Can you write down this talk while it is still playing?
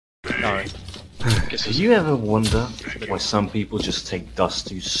Do you ever wonder why some people just take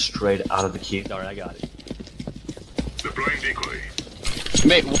Dusty straight out of the queue? Alright, I got it. Deploying decoy.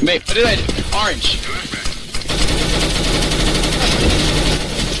 Mate, what did I do? Orange!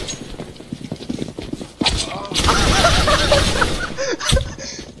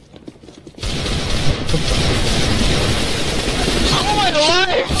 I'm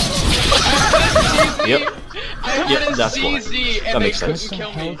alive! Yep. I had a that's why. CZ That and they makes couldn't sense.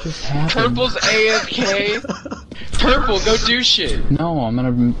 kill me. Purple's AFK. Purple, go do shit. No, I'm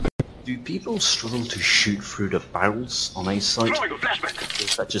gonna. Do people struggle to shoot through the barrels on a site? Throwing a flashback. Or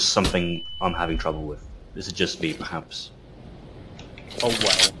is that just something I'm having trouble with? Is it just me, perhaps? Oh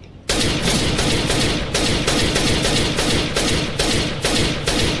well.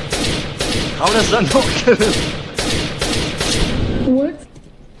 How does that not kill him? What?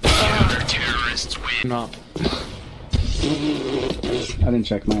 Terrorists win. No. I didn't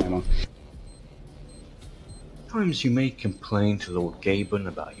check my ammo. Times you may complain to Lord Gaben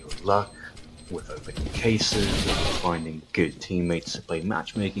about your luck with opening cases or finding good teammates to play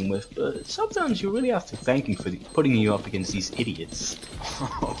matchmaking with, but sometimes you really have to thank him for putting you up against these idiots.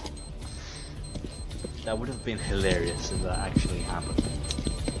 That would have been hilarious if that actually happened.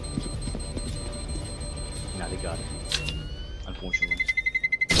 Now they got it. Unfortunately.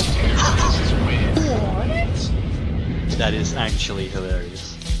 Terrorists win. That is actually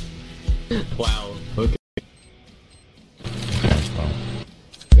hilarious. Wow. Okay.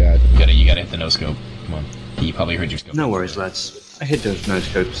 Yeah. You gotta hit the no scope. Come on. You probably heard your scope. No worries, lads. I hit those no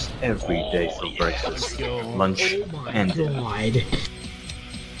scopes every day for breakfast, lunch, and dinner. God.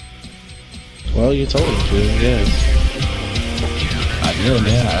 Well, you told him to, yeah. I did,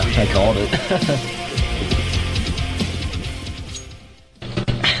 yeah. I called it.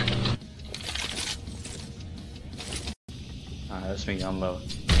 Alright, let's make it unload.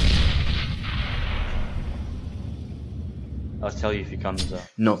 I'll tell you if he comes up.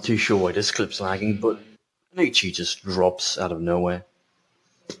 Not too sure why this clip's lagging, but an HE just drops out of nowhere.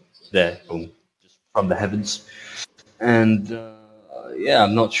 There, boom, just from the heavens. And yeah,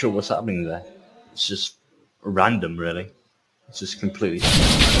 I'm not sure what's happening there. It's just random, really. It's just completely.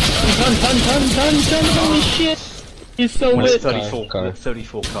 Done, holy shit! He's so When it's lit! 34, car. with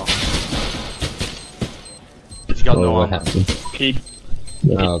 34 car. He's got no armor. Peek.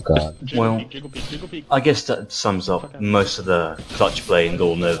 Oh god. Well, Jiggle peek. I guess that sums up most of the clutch play in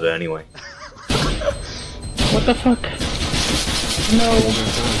Golden Nova anyway. What the fuck? No.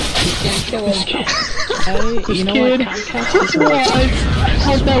 You can't kill him. This You know kid. what? Comcast is Why?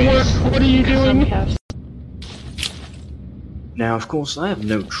 How's that work? What are you doing? Comcast. Now, of course, I have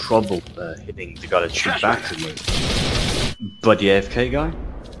no trouble hitting the guy that shoot back at me. But the AFK guy?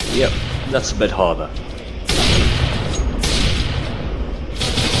 Yep, that's a bit harder.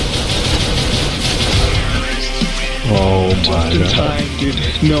 Oh my god. Time, dude.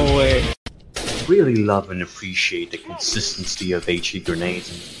 No way. Really love and appreciate the consistency of HE grenades.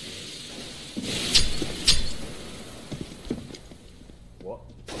 What?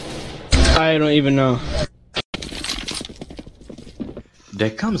 I don't even know. There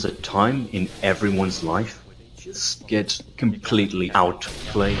comes a time in everyone's life where they just get completely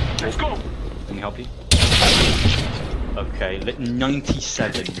outplayed. Let's go. Can we help you? Okay,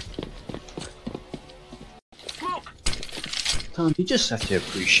 97. Smoke. Tom, you just have to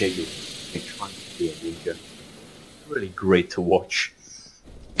appreciate you trying to be a ninja. Really great to watch.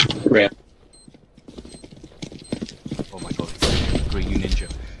 Yeah. Oh my god, great you ninja.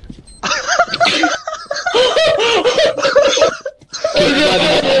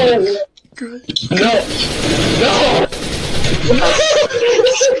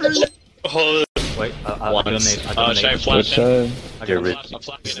 Wait, I got a nade. I got a nade. Which side? There is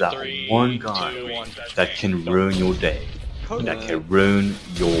that one guy that can ruin your day. That can ruin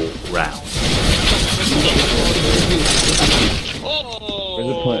your round. Where's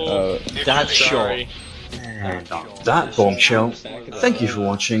the point? That shot. And on that bombshell, thank you for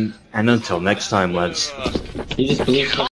watching, and until next time, lads. You just believe